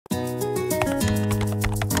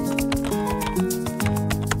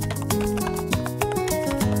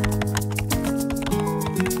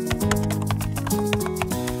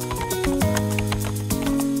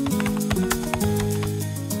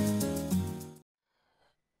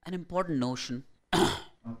an important notion,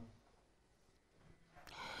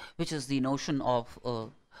 which is the notion of a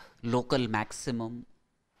local maximum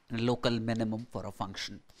and local minimum for a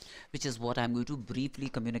function, which is what I'm going to briefly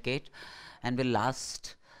communicate and will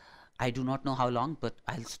last, I do not know how long, but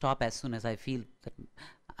I'll stop as soon as I feel that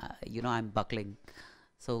I'm buckling.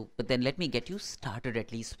 So, but then let me get you started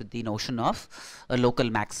at least with the notion of a local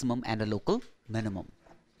maximum and a local minimum.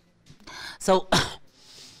 So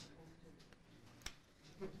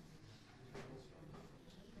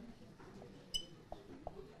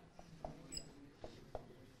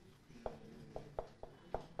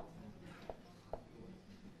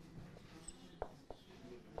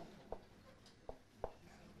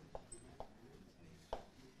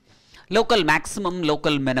local maximum,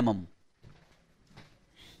 local minimum.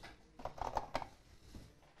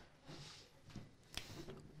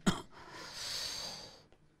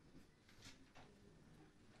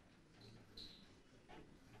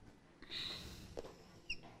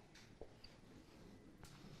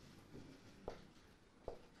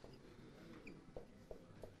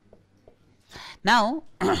 Now,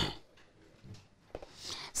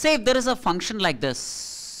 say if there is a function like this,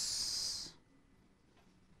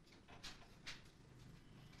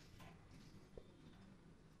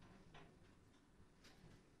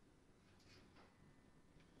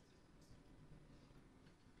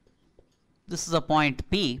 this is a point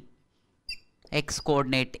P, x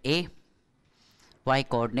coordinate A, y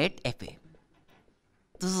coordinate FA.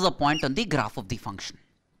 This is a point on the graph of the function.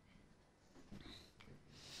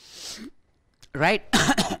 Right?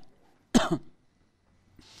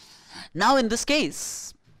 Now in this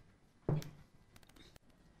case,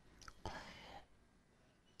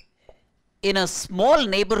 in a small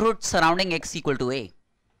neighborhood surrounding x equal to A,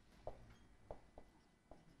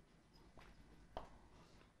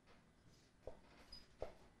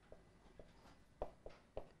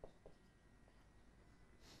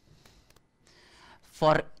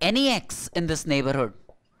 for any x in this neighborhood,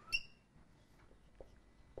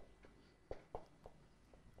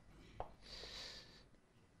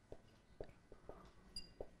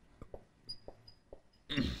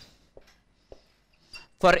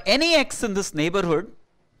 for any x in this neighborhood,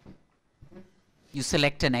 you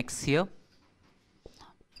select an x here.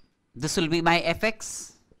 This will be my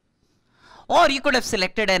fx. Or you could have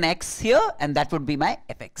selected an x here and that would be my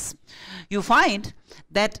fx. You find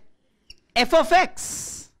that f of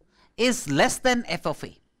x is less than f of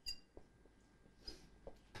a.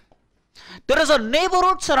 There is a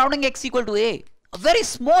neighborhood surrounding x equal to a very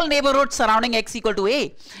small neighborhood surrounding x equal to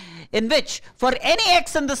a, in which for any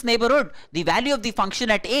x in this neighborhood, the value of the function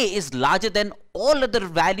at a is larger than all other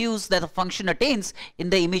values that the function attains in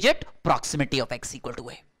the immediate proximity of x equal to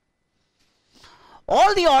a.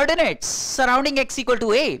 All the ordinates surrounding x equal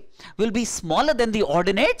to a will be smaller than the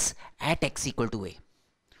ordinates at x equal to a.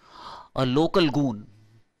 A local goon.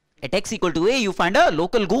 At x equal to a, you find a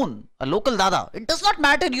local goon, a local dada. It does not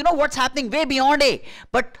matter, you know what's happening way beyond a,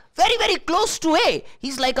 but very, very close to a.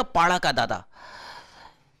 He's like a pada ka dada.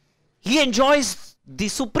 He enjoys the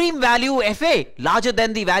supreme value fa larger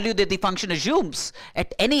than the value that the function assumes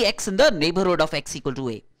at any x in the neighborhood of x equal to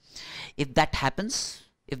a. If that happens,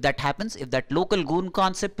 if that local goon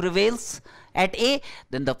concept prevails at a,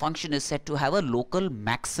 then the function is said to have a local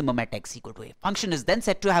maximum at x equal to a. Function is then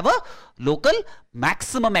said to have a local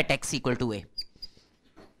maximum at x equal to a.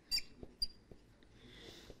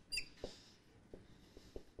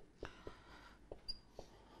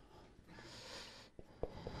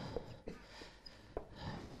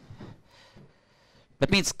 That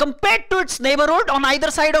means compared to its neighborhood on either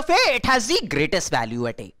side of a, it has the greatest value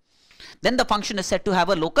at a. Then the function is said to have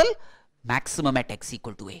a local maximum at x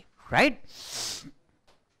equal to a, right?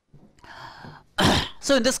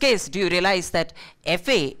 So in this case, do you realize that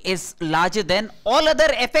fa is larger than all other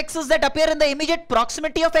fx's that appear in the immediate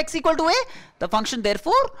proximity of x equal to a? The function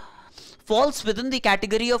therefore falls within the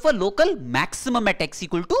category of a local maximum at x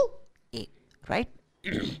equal to a, right?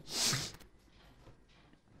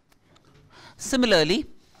 Similarly,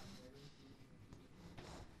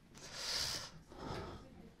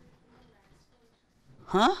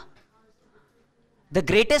 the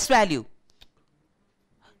greatest value.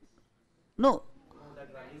 No,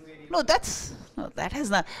 that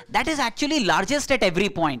has not. That is actually largest at every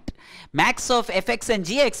point. Max of fx and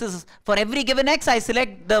gx is for every given x, I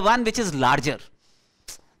select the one which is larger.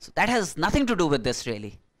 So that has nothing to do with this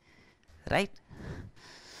really, right?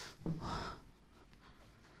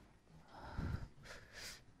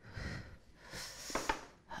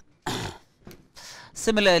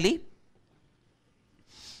 Similarly,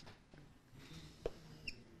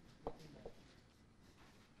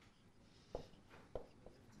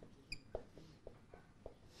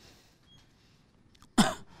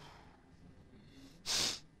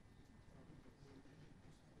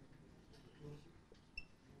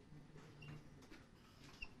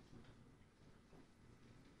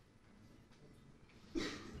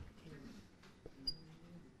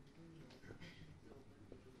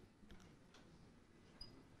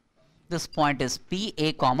 This point is P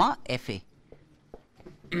A comma F A.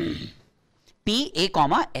 P A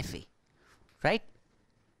comma F A, right?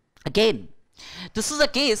 Again, this is a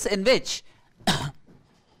case in which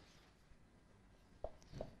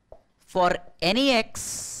for any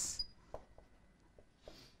x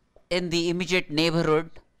in the immediate neighborhood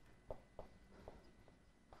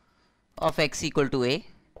of x equal to a,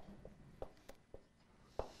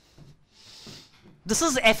 this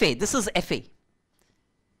is FA, this is FA.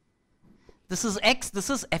 This is x, this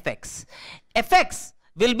is fx. Fx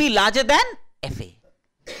will be larger than FA,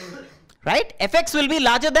 right? Fx will be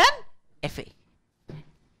larger than FA.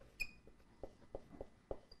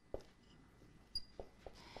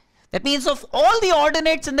 That means of all the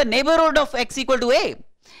ordinates in the neighborhood of x equal to a,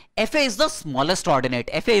 FA is the smallest ordinate.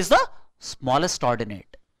 FA is the smallest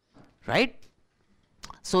ordinate, right?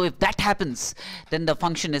 So if that happens, then the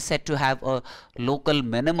function is said to have a local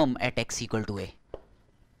minimum at x equal to a.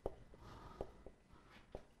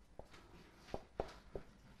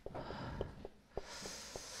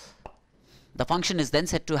 The function is then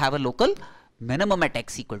said to have a local minimum at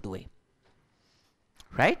x equal to a,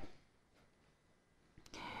 right?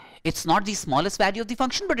 It's not the smallest value of the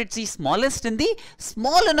function, but it's the smallest in the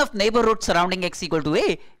small enough neighborhood surrounding x equal to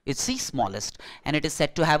a. It's the smallest, and it is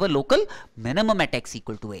said to have a local minimum at x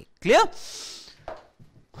equal to a. Clear?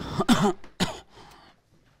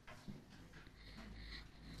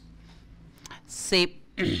 Say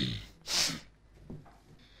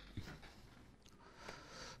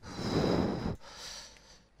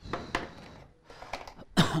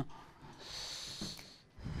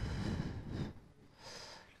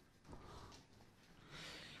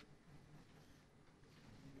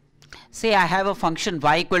say I have a function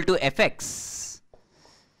y equal to fx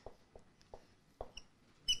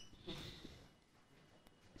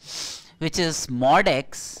which is mod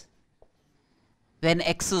x when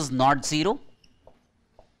x is not 0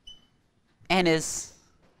 and is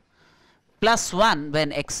plus 1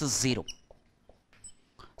 when x is 0.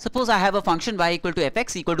 Suppose I have a function y equal to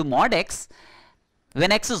fx equal to mod x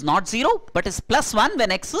when x is not 0 but is plus 1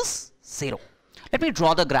 when x is 0. Let me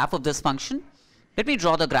draw the graph of this function. Let me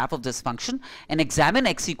draw the graph of this function and examine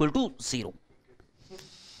x equal to 0.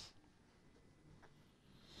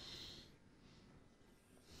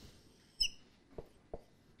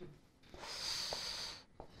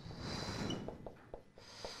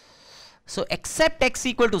 So except x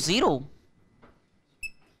equal to 0,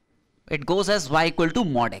 it goes as y equal to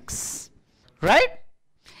mod x, right?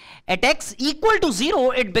 At x equal to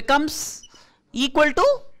 0, it becomes equal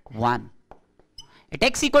to 1. At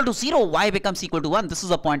x equal to 0, y becomes equal to 1. This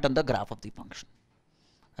is a point on the graph of the function,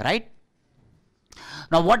 right?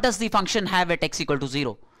 Now what does the function have at x equal to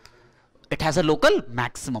 0? It has a local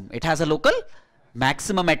maximum. It has a local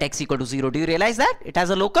maximum at x equal to 0. Do you realize that? It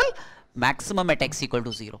has a local maximum at x equal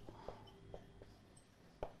to 0.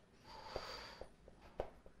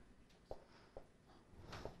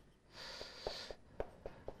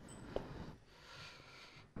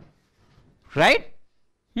 Right?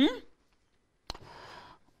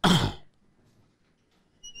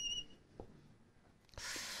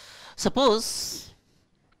 Suppose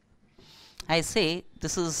I say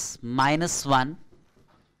this is minus 1.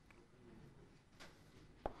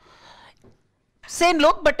 Same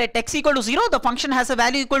look, but at x equal to 0, the function has a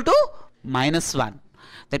value equal to minus 1.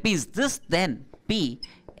 That means this then p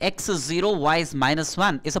x is 0, y is minus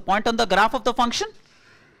 1 is a point on the graph of the function.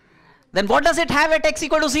 Then what does it have at x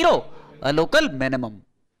equal to 0? A local minimum,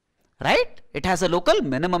 right? It has a local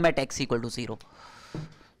minimum at x equal to 0.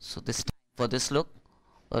 So this time for this look,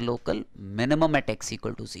 a local minimum at x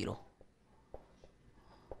equal to 0.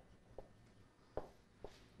 So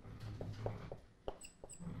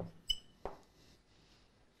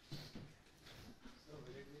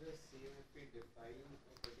will it be the same if we define a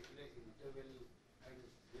particular interval, and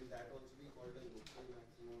will that also be called a local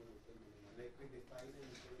maximum or local minimum? Like we define an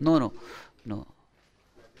interval. No.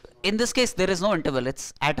 In this case, there is no interval.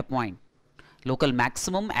 It's at a point. Local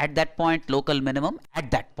maximum at that point, local minimum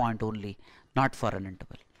at that point only, not for an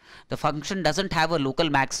interval. The function doesn't have a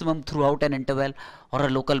local maximum throughout an interval or a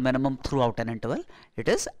local minimum throughout an interval. It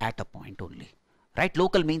is at a point only, right?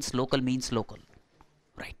 Local means local,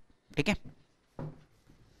 right? Okay.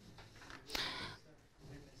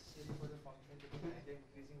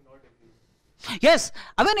 Yes,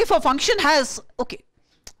 I mean if a function has, okay,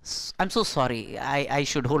 I'm so sorry, I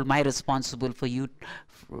should hold my responsible for you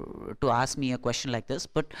to ask me a question like this,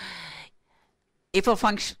 but if a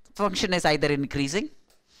function is either increasing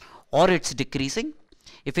or it's decreasing,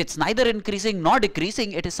 if it's neither increasing nor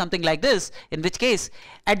decreasing, it is something like this, in which case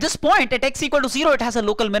at this point at x equal to 0 it has a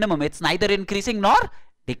local minimum. It's neither increasing nor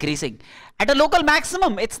decreasing. At a local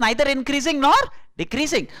maximum, it's neither increasing nor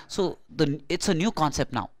decreasing. So it's a new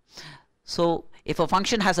concept now. So if a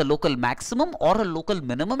function has a local maximum or a local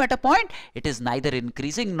minimum at a point, it is neither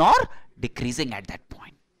increasing nor decreasing at that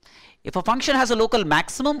point. If a function has a local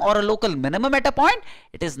maximum or a local minimum at a point,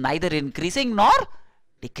 it is neither increasing nor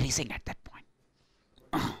decreasing at that point.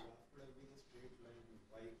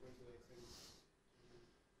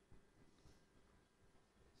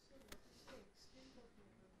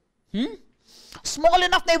 Small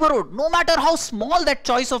enough neighborhood, no matter how small that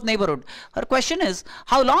choice of neighborhood. Her question is,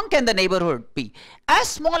 how long can the neighborhood be? As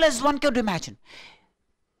small as one could imagine.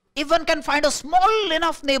 If one can find a small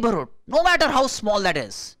enough neighborhood, no matter how small that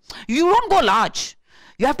is, you don't go large.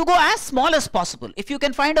 You have to go as small as possible. If you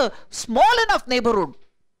can find a small enough neighborhood,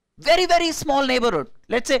 very, very small neighborhood,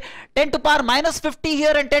 let's say 10 to power minus 50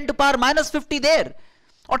 here and 10 to power minus 50 there,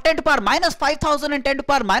 or 10 to power minus 5000 and 10 to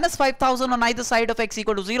power minus 5000 on either side of x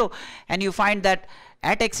equal to 0, and you find that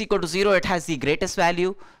at x equal to 0 it has the greatest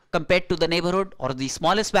value compared to the neighborhood, or the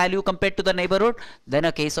smallest value compared to the neighborhood, then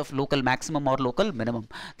a case of local maximum or local minimum.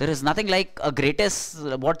 There is nothing like a greatest,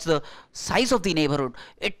 what's the size of the neighborhood.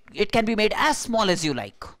 It can be made as small as you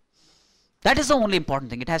like. That is the only important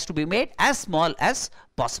thing. It has to be made as small as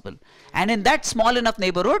possible. And in that small enough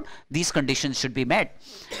neighborhood, these conditions should be met.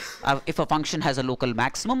 If a function has a local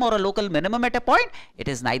maximum or a local minimum at a point, it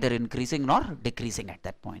is neither increasing nor decreasing at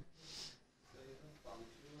that point.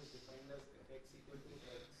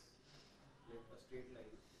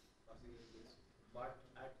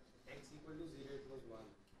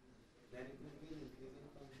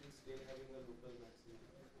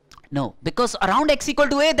 No, because around x equal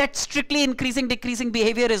to a, that strictly increasing decreasing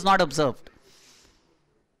behavior is not observed.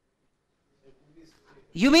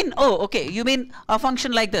 You mean, oh, okay, you mean a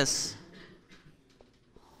function like this.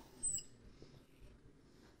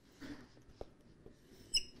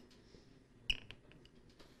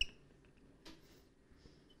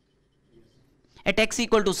 At x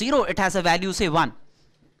equal to 0, it has a value, say 1.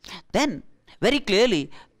 Then, very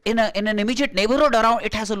clearly, in an immediate neighborhood around,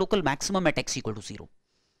 it has a local maximum at x equal to 0.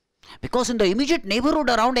 Because in the immediate neighborhood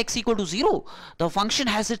around x equal to 0, the function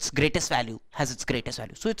has its greatest value,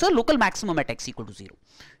 So it's a local maximum at x equal to 0.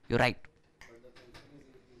 You're right.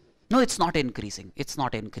 No, it's not increasing. It's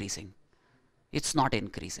not increasing. It's not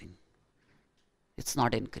increasing. It's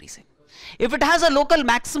not increasing. If it has a local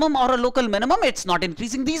maximum or a local minimum, it's not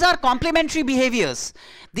increasing. These are complementary behaviors.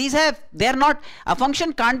 They're not, a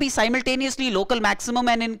function can't be simultaneously local maximum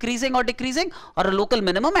and increasing or decreasing, or a local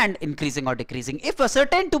minimum and increasing or decreasing. If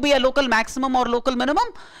ascertained to be a local maximum or local minimum,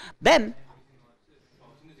 then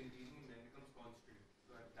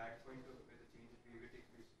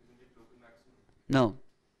no.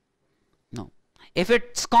 If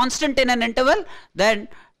it's constant in an interval, then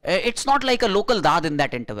it's not like a local dad in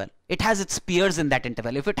that interval. It has its peers in that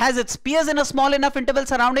interval. If it has its peers in a small enough interval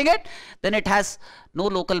surrounding it, then it has no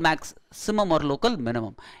local maximum or local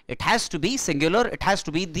minimum. It has to be singular. It has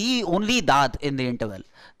to be the only dad in the interval.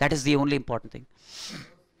 That is the only important thing.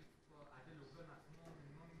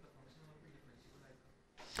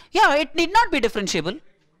 Yeah, it need not be differentiable.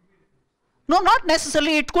 No, not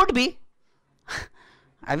necessarily. It could be.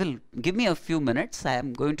 Give me a few minutes. I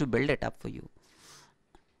am going to build it up for you.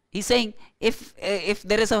 He's saying if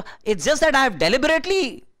there is it's just that I have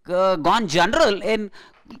deliberately gone general in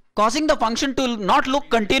causing the function to not look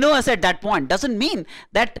continuous at that point. Doesn't mean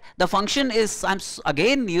that the function is,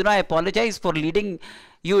 again, I apologize for leading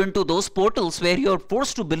you into those portals where you're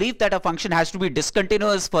forced to believe that a function has to be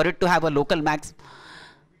discontinuous for it to have a local max.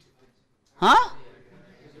 Huh?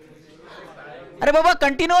 अरे बाबा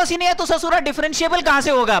continuous ही नहीं है तो ससुरा differentiable कहां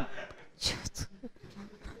से होगा?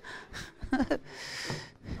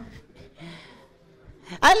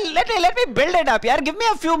 Let me build it up, yaar. Give me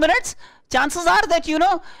a few minutes. Chances are that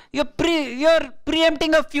you're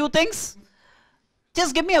preempting a few things.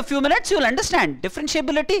 Just give me a few minutes, you'll understand.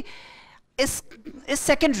 Differentiability is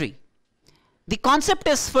secondary. The concept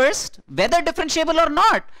is first. Whether differentiable or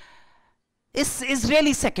not is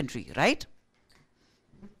really secondary, right?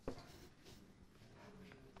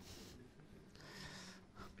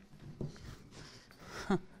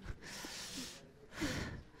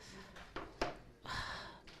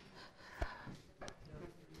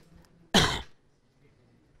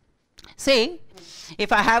 Say,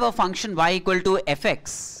 if I have a function y equal to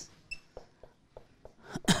fx,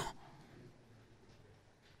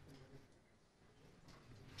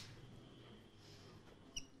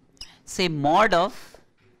 say mod of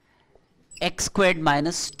x squared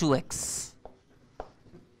minus 2x.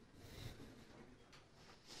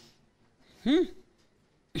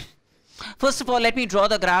 First of all, let me draw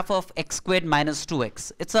the graph of x squared minus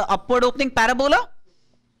 2x. It's an upward opening parabola.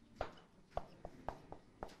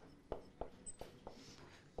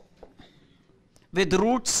 With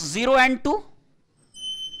roots 0 and 2.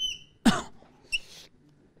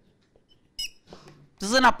 This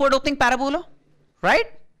is an upward opening parabola,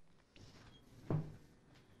 right?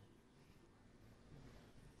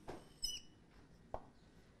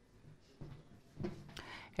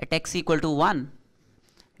 At x equal to 1,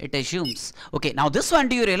 it assumes. Okay, now this one,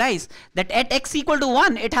 do you realize that at x equal to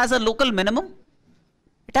 1, it has a local minimum?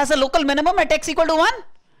 It has a local minimum at x equal to 1.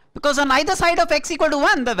 Because on either side of x equal to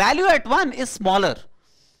 1, the value at 1 is smaller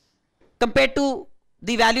compared to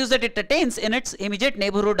the values that it attains in its immediate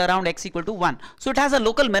neighborhood around x equal to 1. So it has a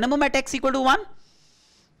local minimum at x equal to 1.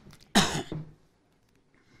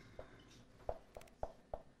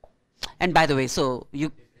 And by the way, so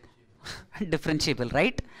you differentiable,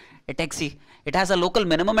 right? At x, it has a local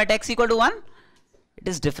minimum at x equal to 1. It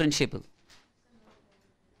is differentiable.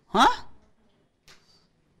 Huh?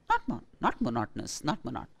 Not monotonous, not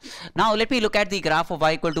monotonous. Now let me look at the graph of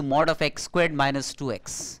y equal to mod of x squared minus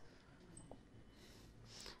 2x.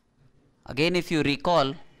 Again, if you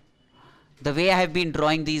recall the way I have been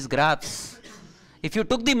drawing these graphs, if you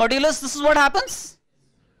took the modulus, this is what happens.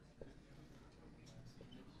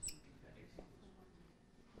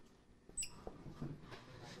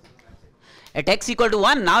 At x equal to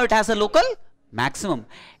 1, now it has a local maximum.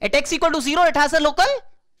 At x equal to 0, it has a local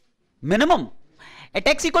minimum. At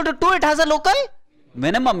x equal to 2, it has a local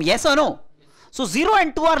minimum. Yes or no? So 0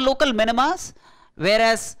 and 2 are local minimas,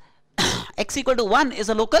 whereas x equal to 1 is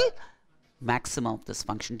a local maximum of this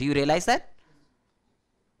function. Do you realize that?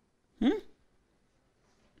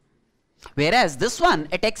 Whereas this one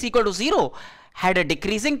at x equal to 0 had a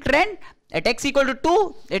decreasing trend. At x equal to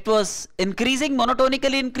 2, it was increasing,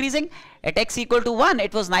 monotonically increasing. At x equal to 1,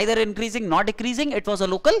 it was neither increasing nor decreasing. It was a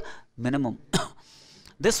local minimum.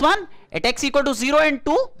 This one at x equal to 0 and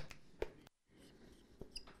 2.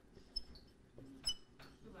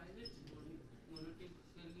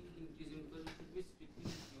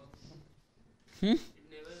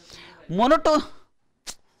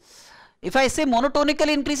 If I say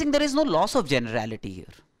monotonically increasing, there is no loss of generality here.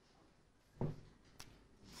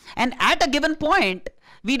 And at a given point,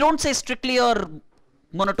 we don't say strictly or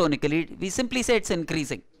monotonically, we simply say it's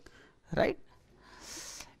increasing, right?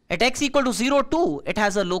 At x equal to 0, 2, it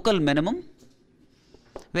has a local minimum,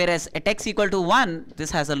 whereas at x equal to 1,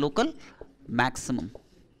 this has a local maximum.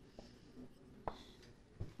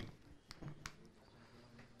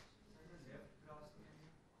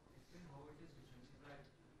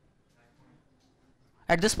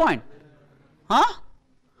 At this point, huh?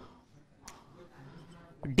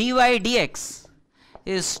 Dy dx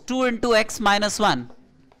is 2 into x minus 1.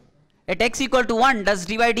 At x equal to 1, does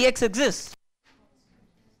dy dx exist?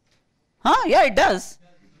 Huh? Yeah, it does.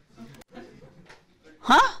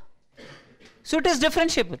 Huh? So it is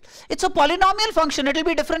differentiable. It's a polynomial function. It will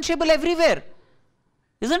be differentiable everywhere.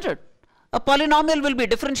 Isn't it? A polynomial will be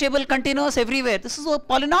differentiable, continuous everywhere. This is a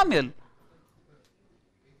polynomial.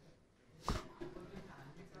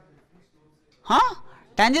 Huh?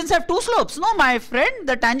 Tangents have two slopes. No, my friend,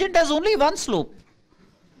 the tangent has only one slope.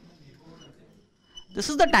 This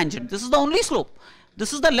is the tangent. This is the only slope.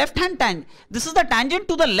 This is the left hand tangent. This is the tangent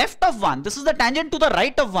to the left of 1. This is the tangent to the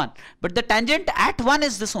right of 1. But the tangent at 1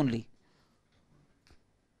 is this only.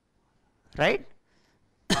 Right?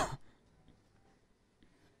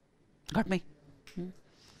 Got me?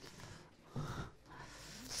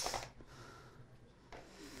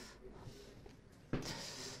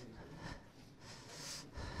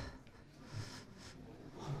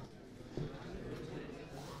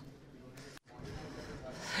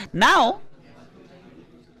 Now,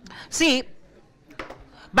 see,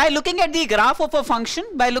 by looking at the graph of a function,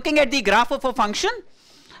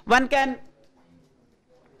 one can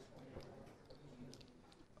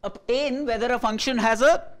obtain whether a function has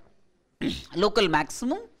a local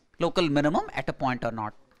maximum, local minimum at a point or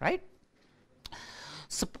not, right?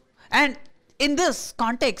 So, and in this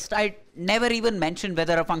context, I never even mentioned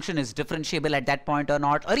whether a function is differentiable at that point or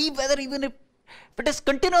not, or whether even if it is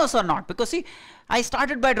continuous or not, because see, I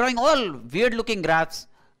started by drawing all weird looking graphs.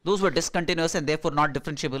 Those were discontinuous and therefore not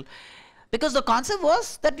differentiable, because the concept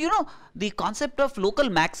was that, you know, the concept of local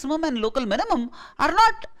maximum and local minimum are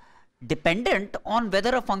not dependent on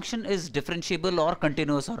whether a function is differentiable or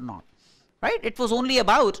continuous or not, right? It was only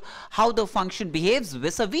about how the function behaves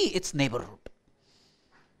vis-a-vis its neighborhood.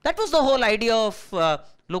 That was the whole idea of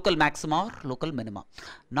local maxima or local minima.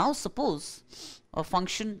 Now suppose a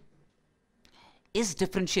function is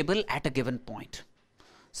differentiable at a given point.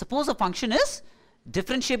 Suppose a function is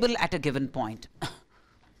differentiable at a given point.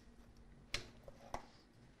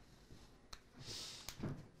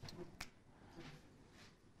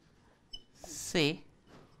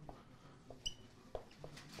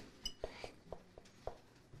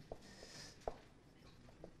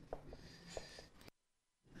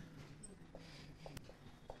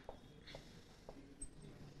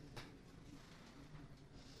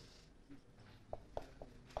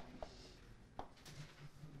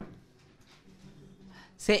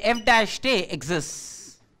 Say f dash t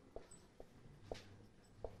exists.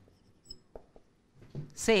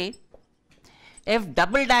 Say f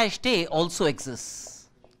double dash t also exists.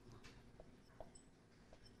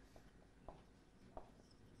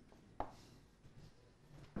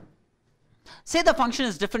 Say the function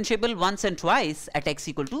is differentiable once and twice at x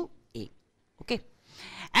equal to a. Okay.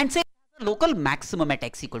 And say it has a local maximum at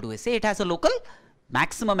x equal to a. Say it has a local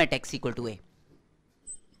maximum at x equal to a.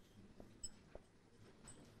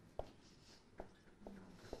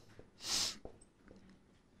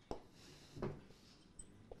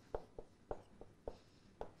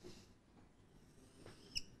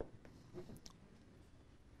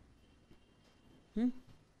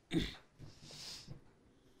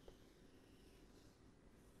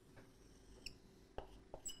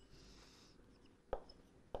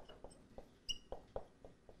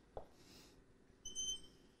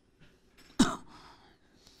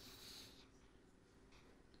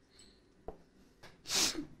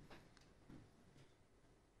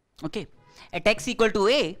 Okay, at x equal to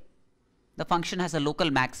a, the function has a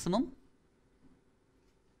local maximum.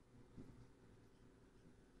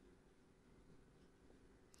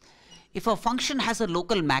 If a function has a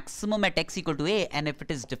local maximum at x equal to a and if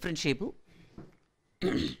it is differentiable,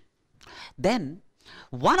 then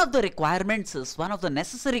one of the requirements is, one of the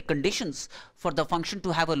necessary conditions for the function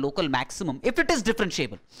to have a local maximum, if it is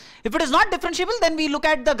differentiable. If it is not differentiable, then we look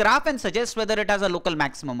at the graph and suggest whether it has a local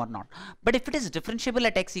maximum or not. But if it is differentiable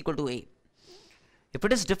at x equal to a, if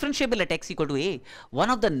it is differentiable at x equal to a, one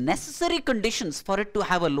of the necessary conditions for it to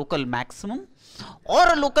have a local maximum or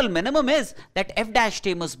a local minimum is that f dash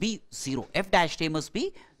t must be 0. F dash t must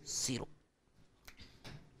be 0.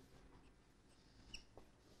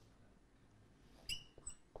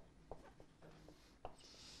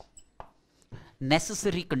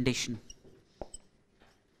 Necessary condition.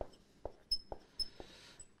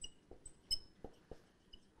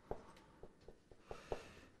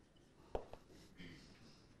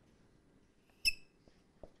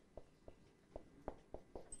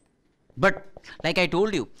 But like I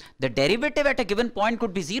told you, the derivative at a given point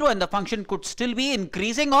could be 0 and the function could still be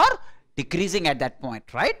increasing or decreasing at that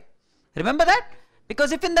point, right? Remember that?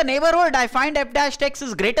 Because if in the neighborhood I find f dash x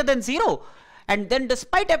is greater than 0, and then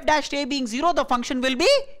despite f dash t being 0, the function will be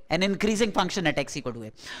an increasing function at x equal to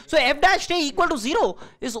a. So f dash t equal to 0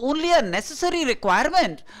 is only a necessary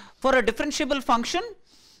requirement for a differentiable function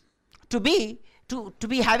to be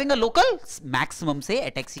having a local maximum, say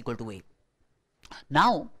at x equal to a.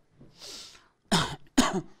 Now,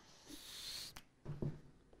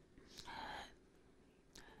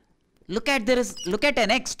 look at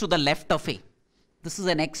an x to the left of a. This is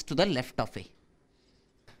an x to the left of a.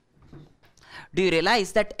 Do you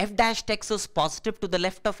realize that f dash x is positive to the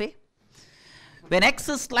left of a? When x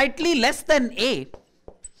is slightly less than a,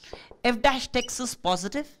 f dash x is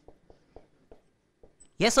positive?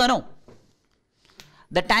 Yes or no?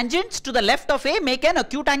 The tangents to the left of a make an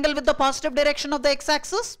acute angle with the positive direction of the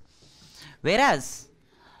x-axis. Whereas,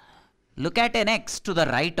 look at an x to the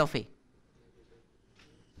right of a.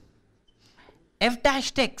 F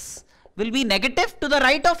dash x will be negative to the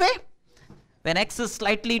right of a. When x is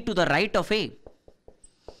slightly to the right of a,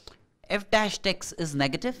 f dash x is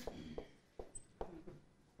negative.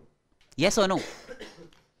 Yes or no?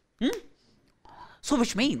 So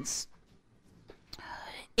which means,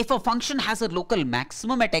 if a function has a local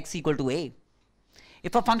maximum at x equal to a,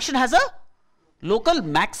 if a function has a local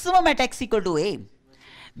maximum at x equal to a,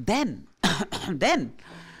 then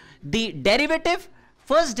the derivative,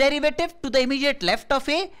 first derivative to the immediate left of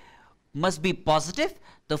a must be positive.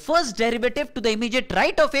 The first derivative to the immediate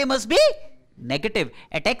right of a must be negative.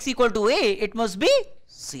 At x equal to a, it must be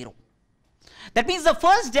 0. That means the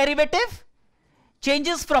first derivative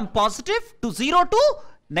changes from positive to 0 to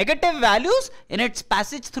negative values in its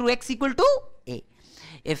passage through x equal to a.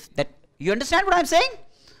 If that, you understand what I'm saying?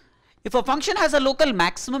 If a function has a local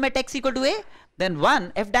maximum at x equal to a, then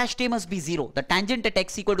 1, f dash t must be 0. The tangent at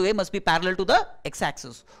x equal to a must be parallel to the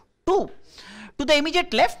x-axis. 2, to the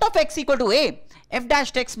immediate left of x equal to a, f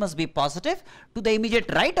dash x must be positive. To the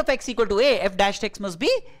immediate right of x equal to a, f dash x must be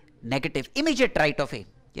negative. Immediate right of a.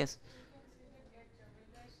 Yes.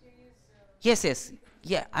 Yes, yes.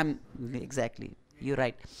 Yeah, exactly. You're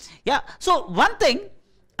right. Yeah. So one thing,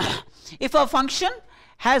 if a function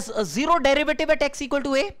has a 0 derivative at x equal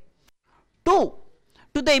to a, 2,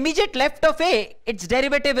 to the immediate left of a, its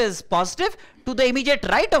derivative is positive. To the immediate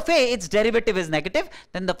right of a, its derivative is negative.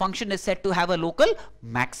 Then the function is said to have a local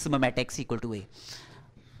maximum at x equal to a.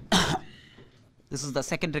 This is the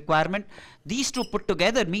second requirement. These two put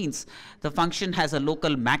together means the function has a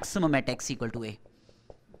local maximum at x equal to a.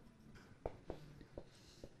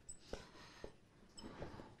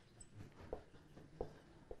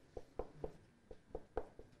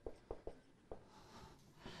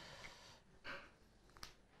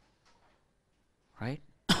 Right?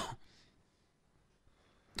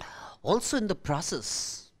 Also in the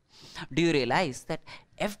process, do you realize that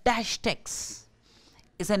f dash x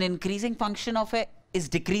is an increasing function of a is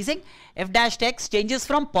decreasing? F dash x changes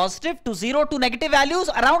from positive to 0 to negative values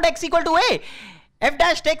around x equal to a. F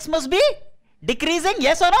dash x must be decreasing,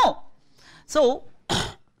 yes or no? So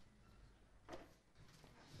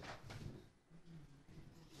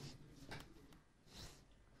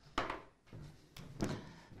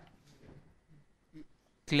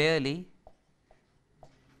clearly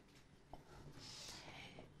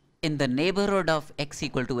in the neighborhood of x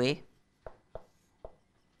equal to a,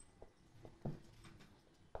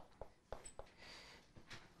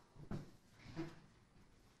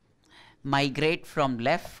 migrate from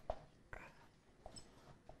left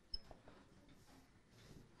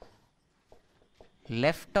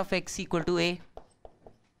of x equal to a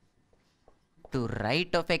to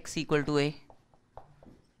right of x equal to a,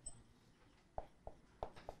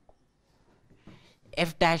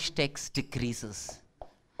 f dash x decreases.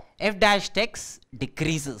 F dash x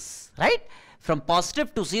decreases, right? From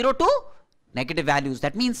positive to 0 to negative values.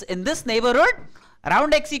 That means in this neighborhood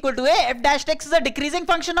around x equal to a, f dash x is a decreasing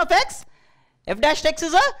function of x. F dash x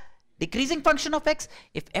is a decreasing function of x.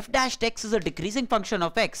 If f dash x is a decreasing function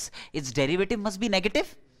of x, its derivative must be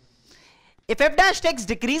negative. If f dash x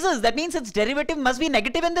decreases, that means its derivative must be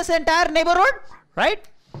negative in this entire neighborhood, right?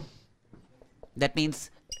 That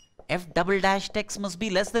means f double dash x must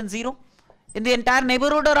be less than 0 in the entire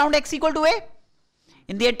neighborhood around x equal to a.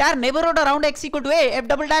 In the entire neighborhood around x equal to a, f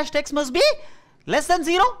double dash x must be less than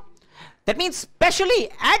 0. That means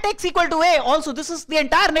especially at x equal to a also, this is the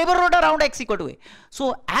entire neighborhood around x equal to a.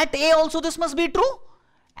 So at a also this must be true.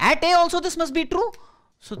 At a also this must be true.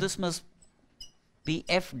 So this must be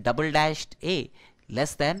f double dashed a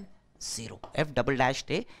less than 0. F double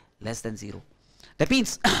dashed a less than 0. That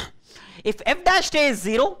means if f dash a is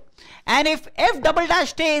 0 and if f double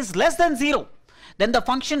dash a is less than 0, then the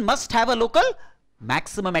function must have a local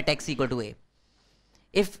maximum at x equal to a.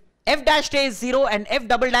 If f dash a is 0 and f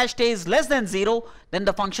double dash a is less than 0, then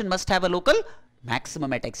the function must have a local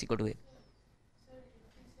maximum at x equal to a.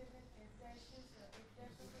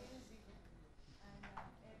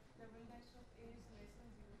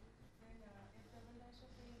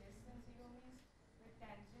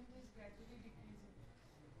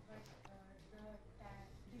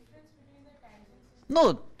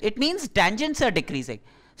 No, it means tangents are decreasing.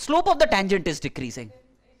 Slope of the tangent is decreasing.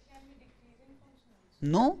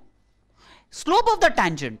 No. Slope of the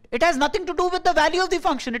tangent. It has nothing to do with the value of the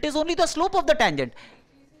function. It is only the slope of the tangent.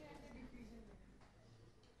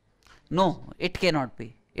 No, it cannot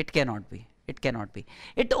be. It cannot be. It cannot be.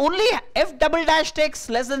 It only f double dash x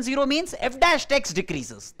less than 0 means f dash x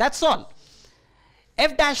decreases. That's all.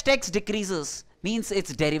 F dash x decreases means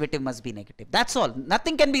its derivative must be negative. That's all.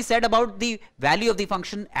 Nothing can be said about the value of the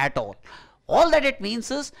function at all. All that it means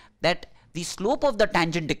is that the slope of the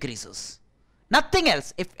tangent decreases. Nothing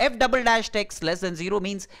else. If f double dash x less than 0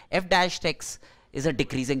 means f dash x is a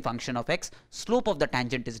decreasing function of x, slope of the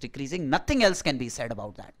tangent is decreasing. Nothing else can be said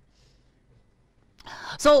about that.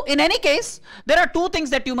 So in any case, there are two things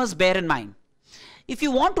that you must bear in mind. If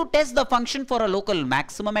you want to test the function for a local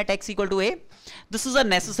maximum at x equal to a, this is a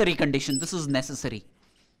necessary condition. This is necessary.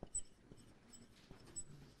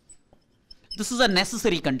 This is a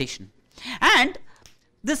necessary condition. And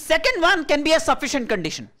the second one can be a sufficient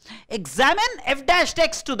condition. Examine f dash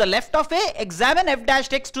x to the left of a, examine f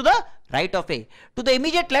dash x to the right of a. To the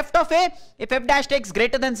immediate left of a, if f dash x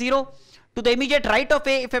greater than 0, to the immediate right of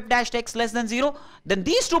a, if f dash x less than 0, then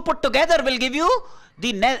these two put together will give you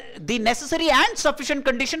the necessary and sufficient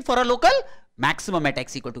condition for a local maximum at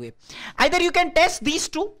x equal to a. Either you can test these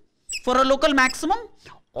two for a local maximum,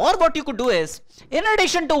 or what you could do is, in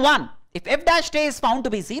addition to 1, if f dash a is found to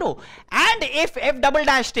be 0 and if f double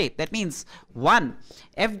dash a, that means 1,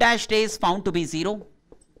 f dash a is found to be 0,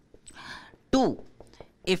 2,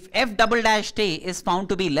 if f double dash a is found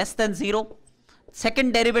to be less than 0,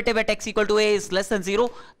 second derivative at x equal to a is less than 0,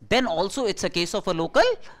 then also it's a case of a local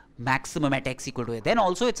maximum at x equal to a. Then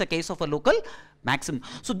also it's a case of a local maximum.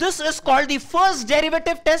 So this is called the first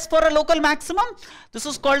derivative test for a local maximum. This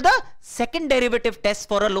is called the second derivative test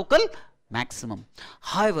for a local maximum.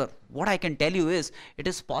 However, what I can tell you is, it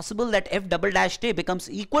is possible that f double dash t becomes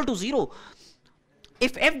equal to 0.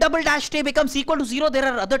 If f double dash t becomes equal to 0, there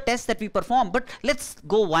are other tests that we perform, but let's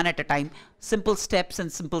go one at a time. Simple steps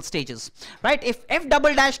and simple stages, right? If f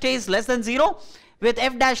double dash t is less than 0, with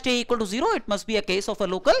f dash t equal to 0, it must be a case of a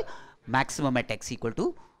local maximum at x equal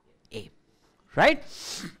to a, right?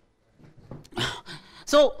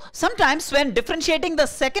 So sometimes when differentiating the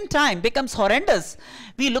second time becomes horrendous,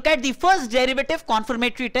 we look at the first derivative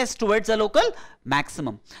confirmatory test towards a local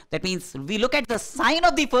maximum. That means we look at the sign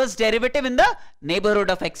of the first derivative in the neighborhood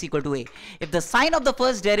of x equal to a. If the sign of the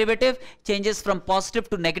first derivative changes from positive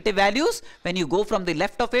to negative values, when you go from the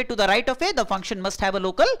left of a to the right of a, the function must have a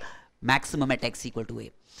local maximum at x equal to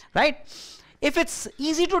a, right? If it's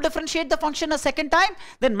easy to differentiate the function a second time,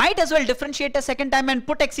 then might as well differentiate a second time and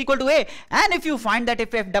put x equal to a. And if you find that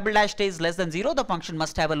if f double dash t is less than 0, the function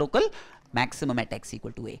must have a local maximum at x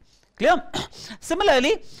equal to a. Clear?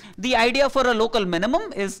 Similarly, the idea for a local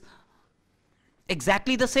minimum is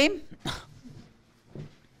exactly the same.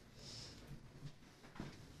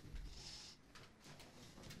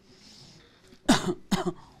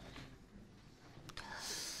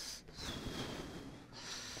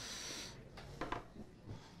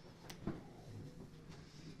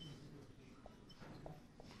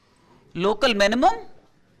 Local minimum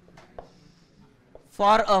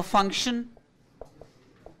for a function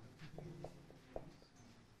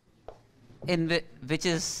in which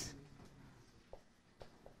is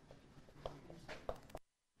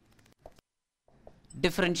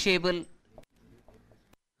differentiable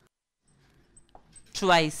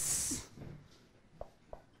twice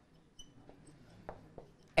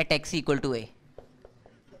at x equal to a.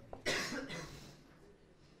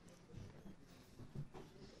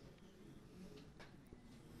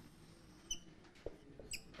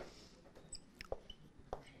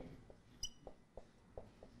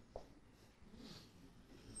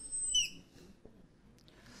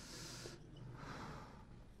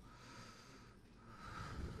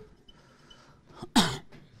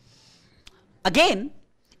 Again,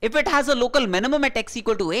 if it has a local minimum at x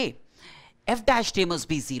equal to a, f dash t must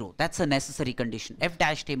be 0. That's a necessary condition. F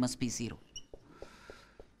dash t must be 0.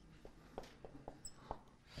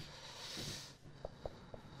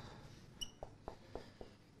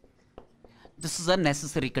 This is a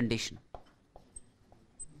necessary condition.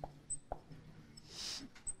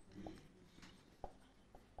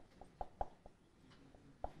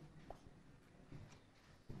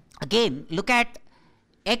 Again, look at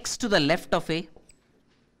x to the left of a,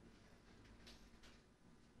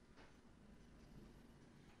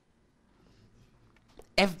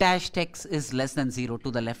 f dash x is less than 0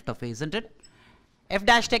 to the left of a, isn't it? F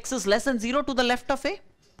dash x is less than 0 to the left of a.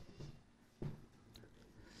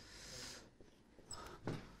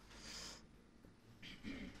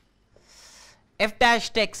 F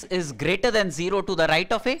dash x is greater than 0 to the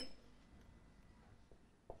right of a.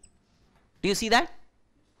 Do you see that?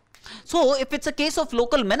 So if it's a case of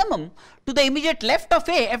local minimum, to the immediate left of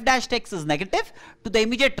a, f dash x is negative. To the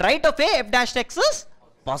immediate right of a, f dash x is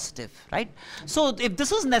positive, right? So if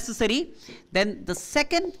this is necessary, then the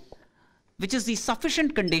second, which is the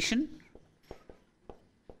sufficient condition,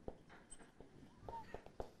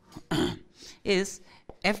 is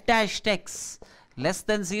f dash x less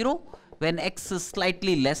than 0 when x is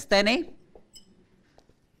slightly less than a,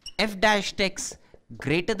 f dash x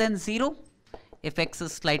greater than 0 if x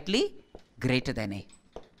is slightly greater than a.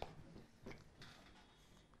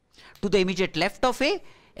 To the immediate left of a,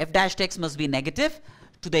 f dash x must be negative.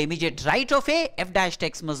 To the immediate right of a, f dash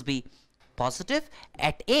x must be positive.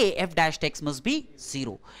 At a, f dash x must be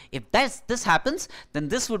 0. If this happens, then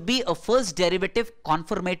this would be a first derivative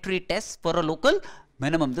confirmatory test for a local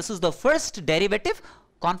minimum. This is the first derivative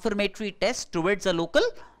confirmatory test towards a local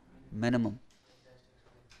minimum,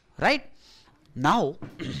 right? Now,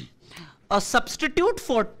 a substitute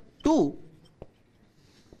for 2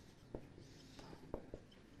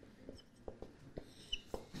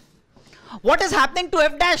 what is happening to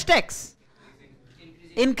f dash x?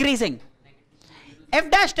 Increasing. F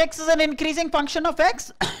dash x is an increasing function of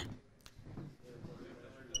x.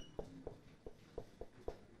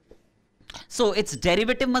 So its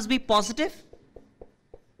derivative must be positive.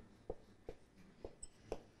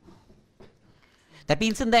 That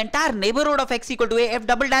means in the entire neighborhood of x equal to a, f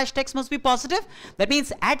double dash x must be positive. That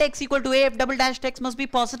means at x equal to a, f double dash x must be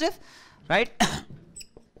positive, right?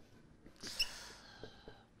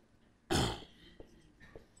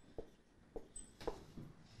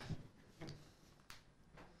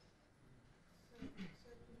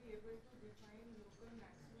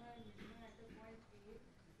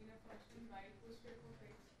 y equals to f of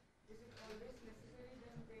x, is it always necessary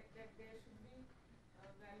then that there should be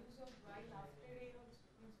values of y after a also,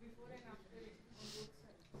 means before and after a on both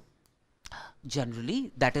sides?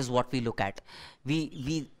 Generally, that is what we look at.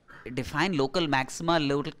 We define local maxima,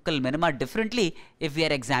 local minima differently if we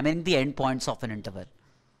are examining the endpoints of an interval,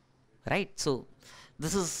 right? So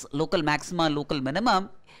this is local maxima, local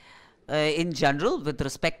minimum in general with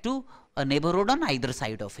respect to a neighborhood on either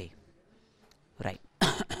side of A, right?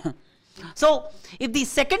 So if the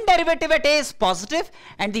second derivative at A is positive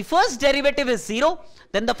and the first derivative is 0,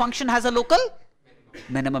 then the function has a local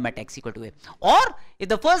minimum at x equal to a. Or if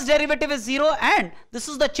the first derivative is 0 and this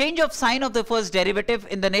is the change of sign of the first derivative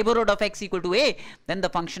in the neighborhood of x equal to a, then the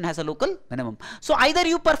function has a local minimum. So either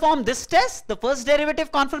you perform this test, the first derivative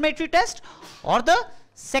confirmatory test, or the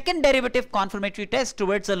second derivative confirmatory test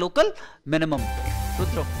towards a local minimum.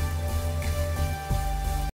 Rudra.